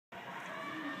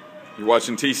You're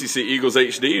watching TCC Eagles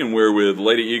HD, and we're with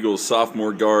Lady Eagles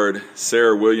sophomore guard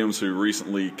Sarah Williams, who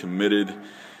recently committed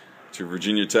to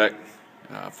Virginia Tech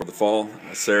for the fall.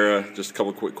 Sarah, just a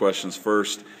couple of quick questions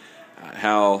first.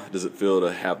 How does it feel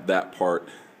to have that part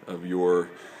of your,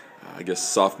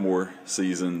 sophomore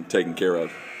season taken care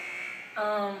of?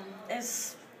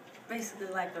 It's basically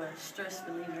like a stress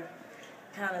reliever,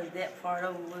 kind of that part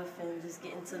over with, and just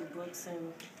getting to the books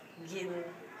and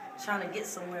trying to get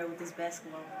somewhere with this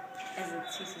basketball as a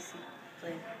TCC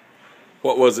player.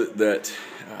 What was it that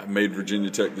made Virginia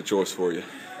Tech the choice for you?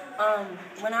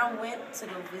 When I went to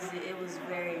go visit, it was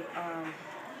very,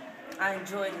 I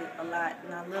enjoyed it a lot,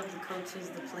 and I loved the coaches,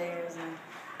 the players, and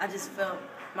I just felt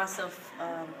myself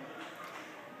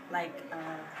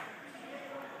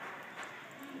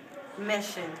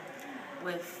meshing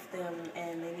with them,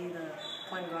 and they need a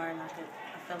point guard, and I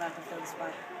felt like I filled the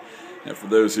spot. Now, for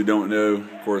those who don't know,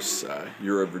 of course,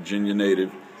 you're a Virginia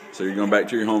native, so you're going back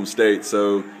to your home state.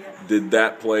 So, Yep. Did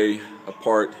that play a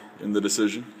part in the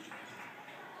decision?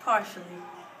 Partially.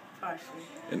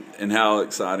 And how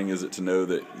exciting is it to know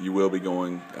that you will be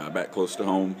going back close to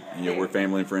home, where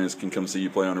family and friends can come see you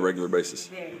play on a regular basis?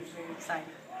 Very, very exciting.